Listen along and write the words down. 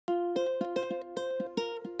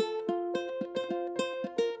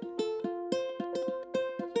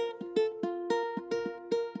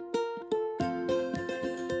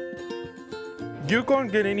You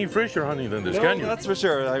can't get any fresher honey than this, can you? That's for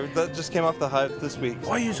sure. That just came off the hive this week.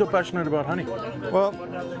 Why are you so passionate about honey? Well,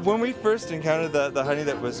 when we first encountered the honey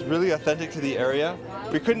that was really authentic to the area,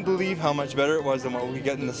 we couldn't believe how much better it was than what we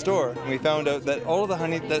get in the store. And we found out that all of the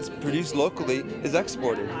honey that's produced locally is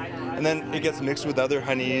exported. And then it gets mixed with other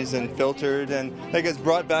honeys and filtered, and it gets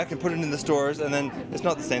brought back and put it in the stores, and then it's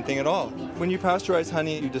not the same thing at all. When you pasteurize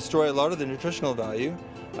honey, you destroy a lot of the nutritional value,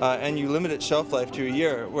 and you limit its shelf life to a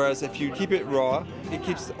year, whereas if you keep it raw, it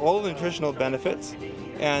keeps all the nutritional benefits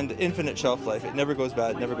and infinite shelf life. It never goes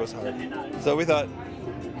bad, never goes hard. So we thought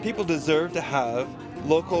people deserve to have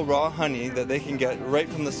local raw honey that they can get right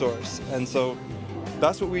from the source, and so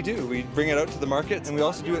that's what we do. We bring it out to the markets, and we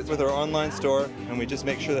also do it with our online store, and we just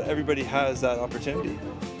make sure that everybody has that opportunity.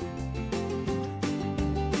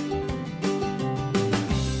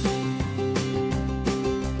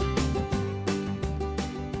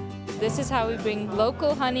 This is how we bring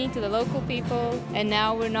local honey to the local people, and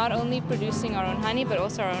now we're not only producing our own honey, but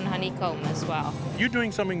also our own honeycomb as well. You're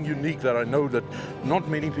doing something unique that I know that not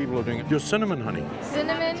many people are doing. Your cinnamon honey.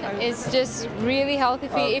 Cinnamon is just really healthy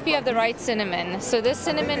for you if you have the right cinnamon. So this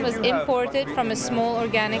cinnamon was imported from a small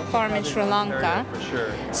organic farm in Sri Lanka.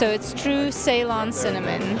 So it's true Ceylon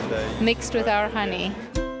cinnamon mixed with our honey.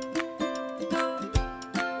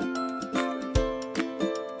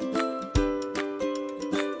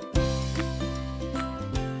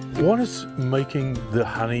 What is making the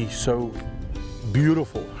honey so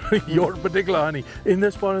beautiful, your particular honey, in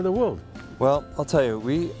this part of the world? Well, I'll tell you,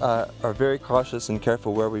 we are very cautious and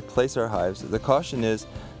careful where we place our hives. The caution is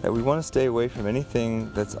that we want to stay away from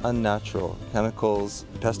anything that's unnatural, chemicals,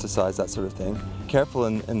 pesticides, that sort of thing. Careful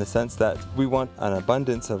in the sense that we want an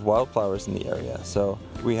abundance of wildflowers in the area. So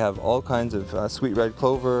we have all kinds of sweet red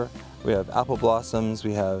clover, we have apple blossoms,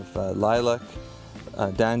 we have lilac,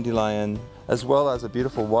 dandelion, as well as a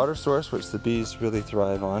beautiful water source which the bees really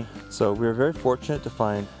thrive on. So we're very fortunate to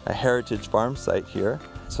find a heritage farm site here.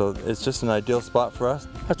 So it's just an ideal spot for us.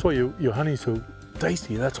 That's why your honey's so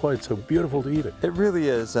tasty. That's why it's so beautiful to eat it. It really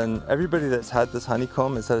is, and everybody that's had this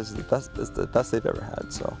honeycomb has said it's the best they've ever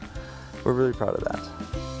had. So we're really proud of that.